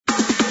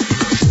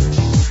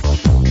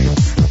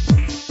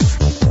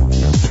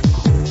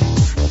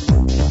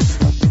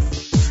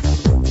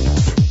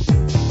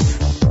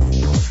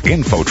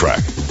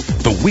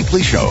InfoTrack, the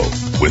weekly show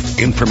with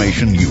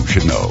information you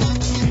should know.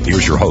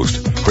 Here's your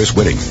host, Chris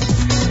Whitting.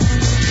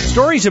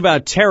 Stories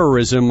about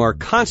terrorism are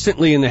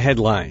constantly in the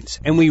headlines,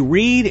 and we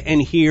read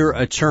and hear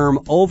a term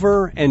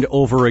over and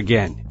over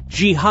again,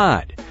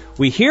 jihad.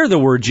 We hear the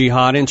word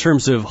jihad in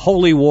terms of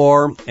holy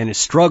war and a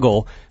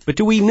struggle, but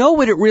do we know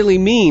what it really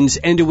means,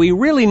 and do we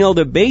really know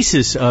the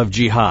basis of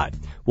jihad?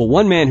 Well,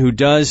 one man who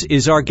does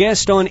is our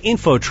guest on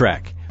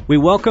InfoTrack. We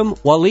welcome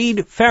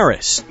Walid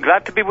Phares.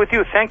 Glad to be with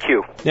you. Thank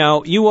you.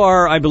 Now, you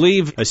are, I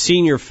believe, a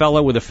senior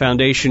fellow with the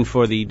Foundation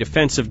for the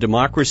Defense of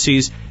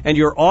Democracies, and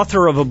you're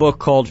author of a book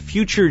called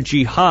Future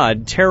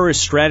Jihad,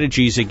 Terrorist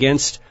Strategies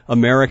Against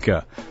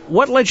America.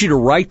 What led you to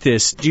write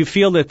this? Do you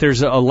feel that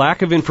there's a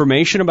lack of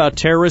information about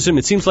terrorism?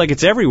 It seems like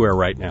it's everywhere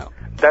right now.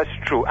 That's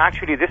true.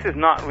 Actually, this is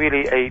not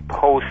really a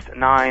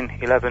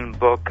post-9/11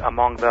 book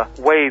among the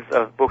waves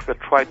of books that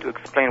try to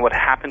explain what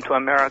happened to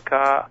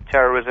America,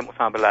 terrorism,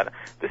 Osama bin Laden.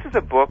 This is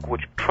a book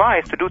which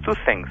tries to do two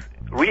things: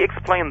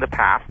 re-explain the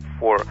past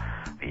for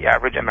the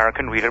average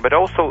American reader, but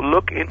also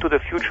look into the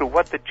future,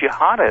 what the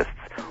jihadists,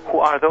 who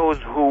are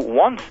those who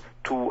want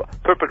to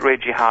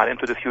perpetrate jihad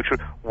into the future,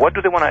 what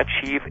do they want to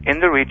achieve in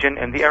the region,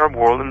 in the Arab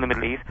world, in the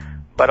Middle East,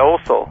 but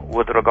also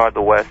with regard to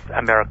the West,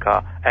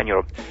 America, and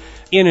Europe.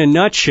 In a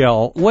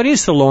nutshell, what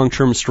is the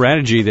long-term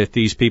strategy that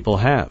these people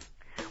have?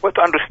 Well,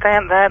 to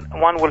understand that,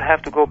 one will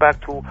have to go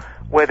back to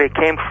where they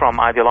came from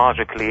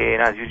ideologically.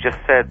 And as you just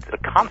said, the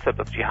concept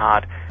of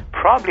jihad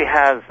probably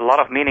has a lot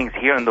of meanings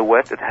here in the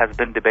West. It has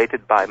been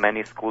debated by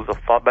many schools of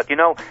thought. But,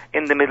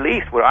 in the Middle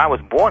East, where I was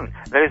born,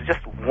 there is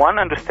just one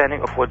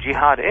understanding of what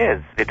jihad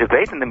is. The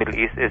debate in the Middle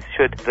East is,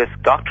 should this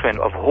doctrine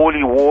of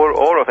holy war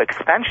or of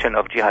expansion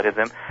of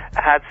jihadism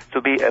has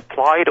to be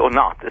applied or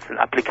not? It's an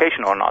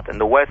application or not. In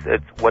the West,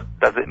 it's what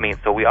does it mean?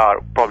 So we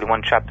are probably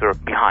one chapter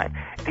behind.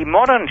 The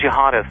modern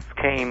jihadists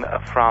came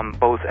from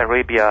both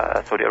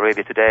Arabia, Saudi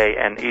Arabia today,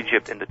 and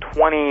Egypt in the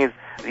 20s.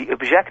 The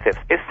objective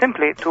is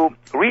simply to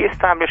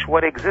re-establish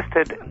what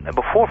existed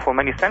before for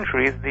many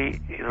centuries, the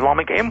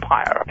Islamic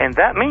Empire. And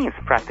that means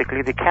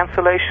practically the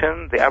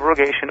cancellation, the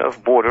abrogation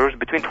of borders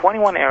between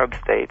 21 Arab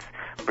states,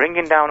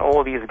 bringing down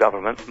all these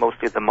governments,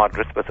 mostly the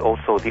moderates, but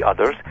also the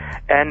others,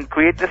 and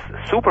create this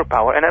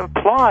superpower and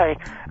apply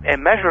a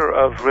measure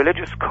of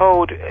religious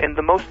code in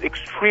the most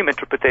extreme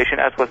interpretation,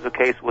 as was the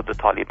case with the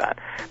Taliban.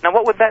 Now,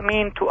 what would that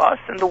mean to us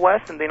in the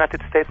West, in the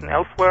United States and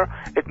elsewhere?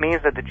 It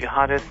means that the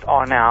jihadists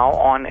are now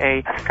on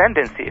a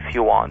ascendancy, if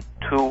you want,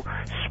 to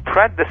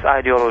spread this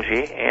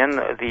ideology in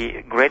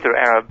the greater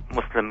Arab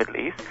Muslim Middle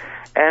East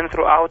and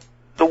throughout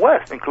the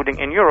West, including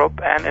in Europe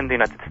and in the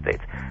United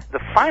States. The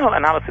final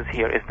analysis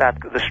here is that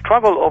the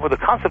struggle over the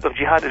concept of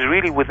jihad is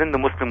really within the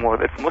Muslim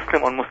world. It's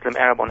Muslim on Muslim,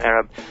 Arab on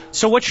Arab.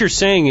 So what you're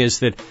saying is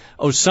that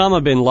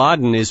Osama bin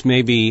Laden is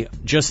maybe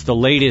just the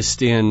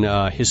latest in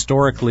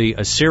historically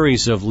a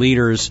series of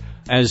leaders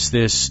as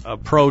this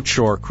approach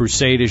or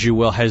crusade, as you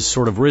will, has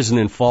sort of risen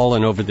and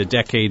fallen over the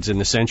decades and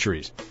the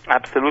centuries.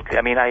 Absolutely.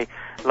 I mean, I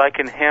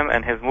liken him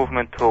and his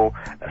movement to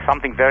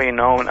something very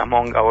known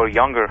among our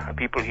younger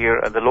people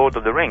here, the Lord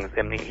of the Rings.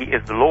 I mean, he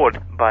is the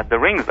Lord, but the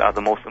rings are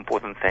the most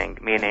important thing,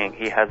 meaning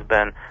he has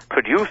been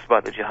produced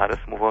by the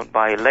jihadist movement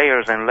by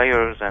layers and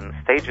layers and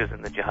stages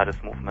in the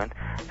jihadist movement.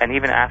 And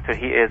even after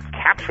he is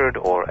captured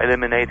or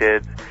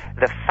eliminated,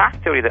 the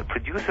factory that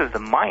produces the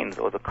minds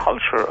or the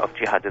culture of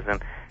jihadism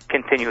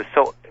continues.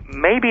 So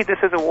maybe this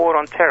is a war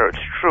on terror. It's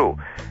true.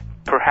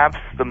 Perhaps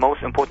the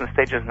most important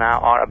stages now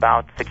are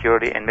about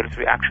security and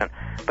military action.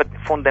 But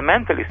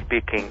fundamentally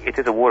speaking, it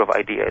is a war of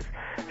ideas.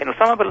 And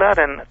Osama bin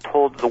Laden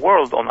told the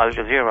world on Al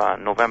Jazeera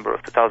in November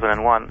of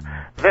 2001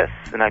 this,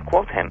 and I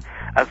quote him,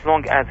 "As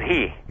long as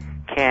he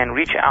can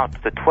reach out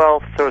to the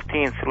 12,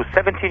 13 through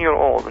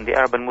 17-year-olds in the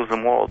Arab and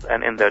Muslim world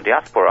and in their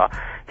diaspora,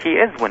 he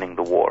is winning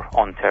the war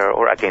on terror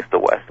or against the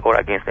West or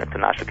against the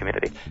international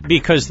community."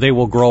 Because they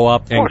will grow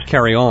up and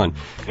carry on.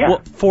 Yeah.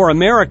 Well, for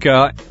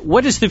America,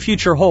 what does the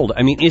future hold?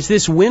 I mean, is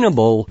this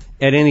winnable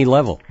at any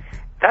level?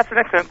 That's an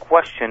excellent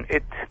question.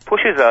 It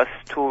pushes us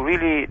to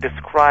really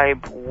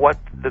describe what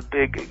the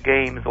big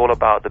game is all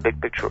about, the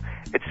big picture.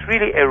 It's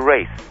really a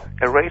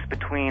race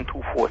between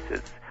two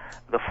forces.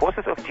 The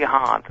forces of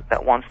jihad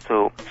that wants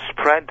to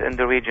spread in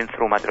the region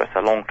through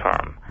madrasa long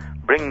term,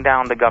 bring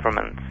down the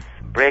governments,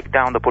 break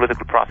down the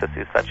political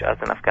processes such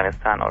as in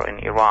Afghanistan or in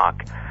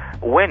Iraq,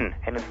 win,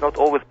 and it's not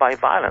always by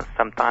violence.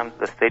 Sometimes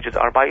the stages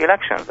are by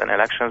elections, and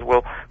elections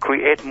will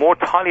create more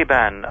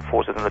Taliban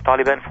forces, and the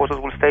Taliban forces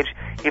will stage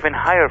even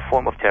higher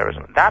form of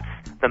terrorism. That's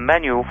the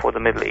menu for the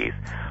Middle East.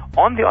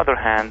 On the other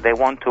hand, they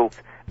want to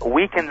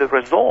weaken the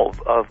resolve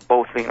of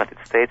both the United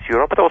States,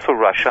 Europe, but also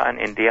Russia and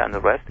India and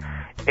the rest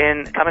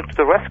in coming to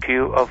the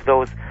rescue of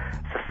those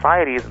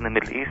societies in the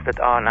Middle East that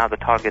are now the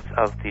targets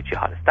of the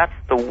jihadists. That's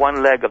the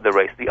one leg of the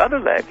race. The other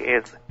leg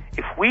is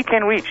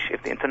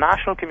if the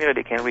international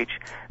community can reach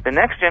the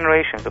next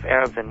generations of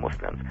Arabs and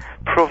Muslims,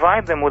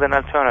 provide them with an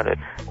alternative,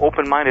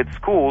 open-minded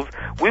schools,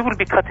 we will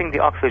be cutting the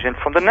oxygen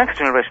from the next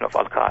generation of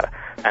Al-Qaeda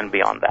and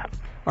beyond that.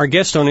 Our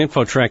guest on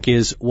InfoTrack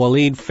is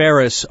Walid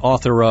Phares,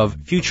 author of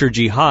Future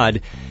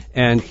Jihad,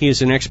 and he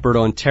is an expert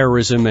on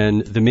terrorism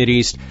and the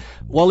Mideast.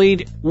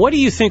 Walid, what do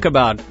you think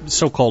about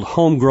so-called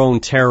homegrown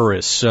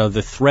terrorists,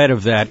 the threat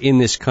of that in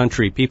this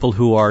country, people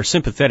who are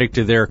sympathetic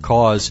to their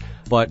cause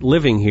but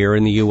living here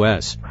in the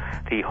U.S.?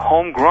 The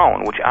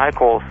homegrown, which I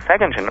call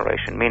second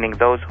generation, meaning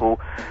those who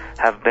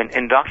have been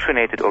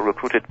indoctrinated or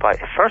recruited by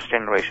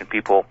first-generation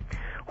people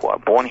who are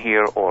born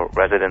here or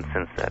resident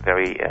since a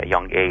very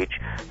young age,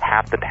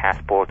 have the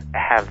passport,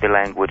 have the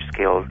language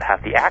skills,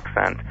 have the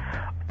accent.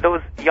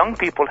 Those young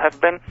people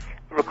have been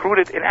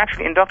recruited and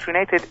actually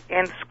indoctrinated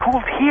in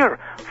schools here,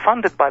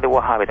 funded by the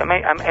Wahhabis.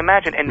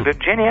 Imagine in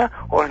Virginia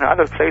or in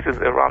other places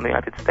around the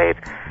United States,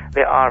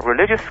 there are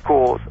religious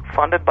schools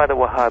funded by the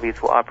Wahhabis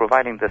who are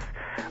providing this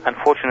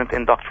unfortunate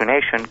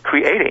indoctrination,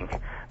 creating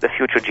the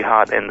future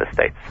jihad in the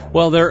States.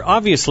 Well, there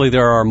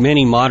are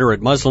many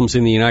moderate Muslims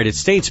in the United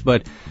States,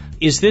 but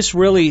is this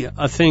really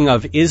a thing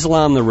of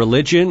Islam, the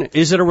religion?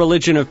 Is it a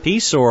religion of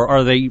peace, or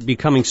are they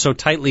becoming so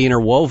tightly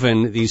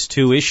interwoven, these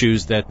two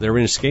issues, that they're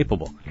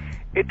inescapable?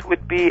 It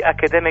would be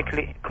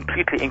academically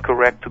completely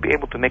incorrect to be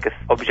able to make an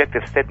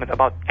objective statement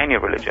about any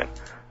religion.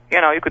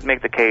 You could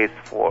make the case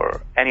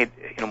for any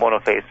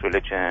monotheist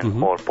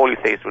religion or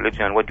polytheist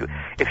religion.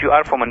 If you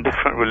are from a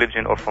different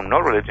religion or from no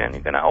religion,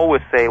 you're going to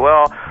always say,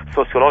 well,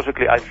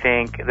 sociologically, I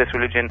think this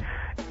religion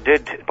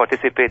did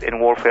participate in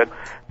warfare.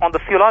 On the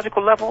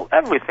theological level,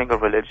 every single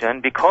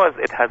religion, because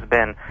it has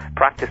been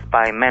practiced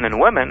by men and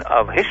women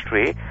of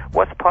history,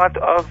 was part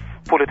of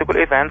political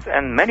events,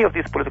 and many of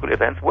these political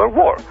events were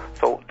war.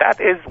 So that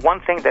is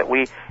one thing that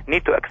we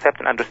need to accept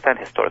and understand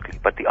historically.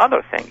 But the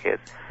other thing is,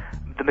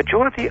 the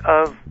majority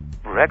of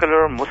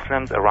regular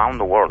Muslims around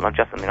the world, not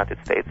just in the United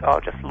States,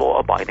 are just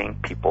law-abiding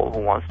people who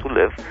want to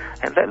live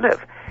and let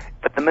live.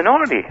 But the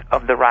minority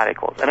of the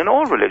radicals, and in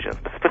all religions,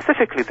 but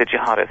specifically the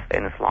jihadists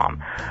in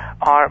Islam,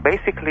 are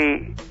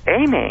basically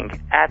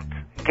aiming at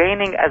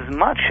gaining as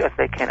much as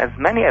they can, as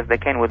many as they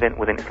can within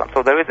Islam.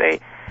 So there is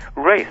a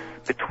race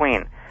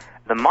between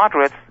the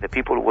moderates, the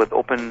people with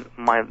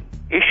open-minded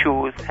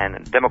issues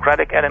and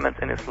democratic elements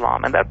in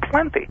Islam, and there are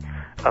plenty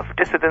of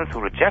dissidents who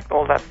reject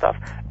all that stuff,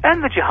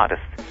 and the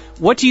jihadists.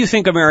 What do you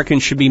think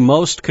Americans should be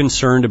most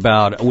concerned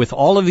about with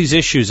all of these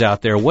issues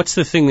out there? What's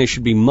the thing they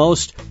should be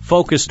most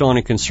focused on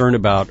and concerned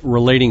about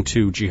relating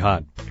to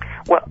jihad?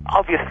 Well,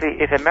 obviously,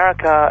 if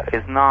America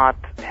is not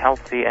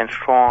healthy and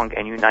strong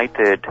and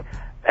united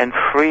and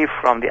free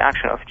from the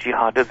action of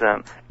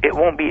jihadism, it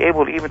won't be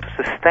able even to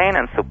sustain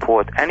and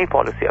support any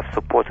policy of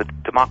support to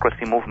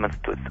democracy movements,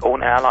 to its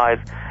own allies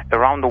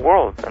around the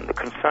world. And the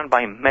concern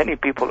by many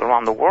people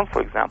around the world,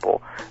 for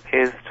example,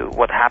 is to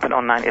what happened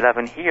on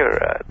 9/11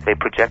 here. They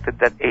projected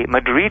that a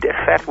Madrid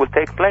effect will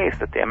take place,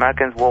 that the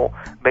Americans will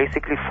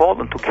basically fall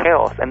into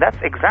chaos. And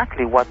that's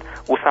exactly what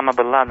Osama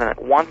bin Laden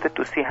wanted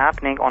to see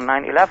happening on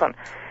 9/11.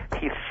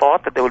 He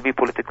thought that there would be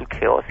political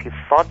chaos. He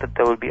thought that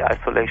there would be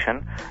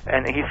isolation.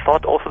 And he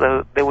thought also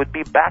that there would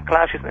be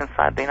backlashes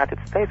inside the United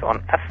States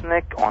on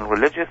ethnic, on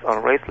religious,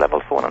 on race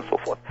level, so on and so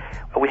forth.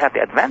 We have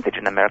the advantage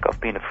in America of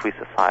being a free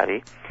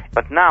society.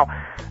 But now,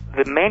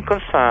 the main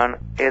concern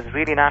is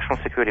really national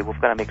security.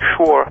 We've got to make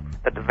sure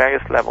that the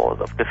various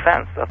levels of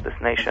defense of this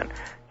nation,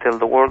 till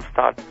the world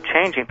starts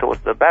changing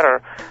towards the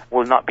better,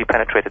 will not be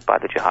penetrated by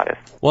the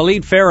jihadists.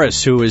 Walid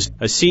Phares, who is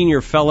a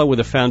senior fellow with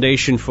the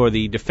Foundation for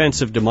the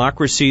Defense of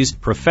Democracies,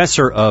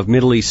 professor of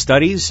Middle East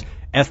Studies,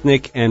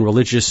 Ethnic and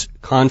Religious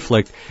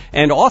Conflict,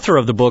 and author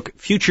of the book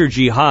Future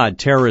Jihad,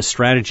 Terrorist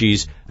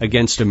Strategies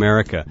Against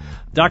America.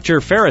 Dr.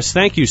 Phares,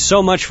 thank you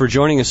so much for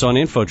joining us on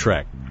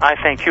InfoTrack. I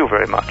thank you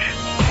very much.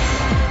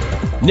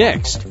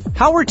 Next,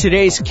 how are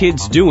today's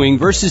kids doing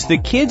versus the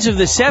kids of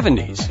the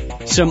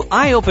 70s? Some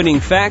eye-opening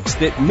facts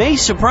that may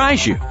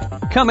surprise you.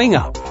 Coming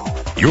up.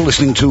 You're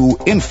listening to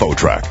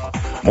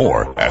InfoTrack.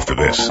 More after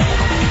this.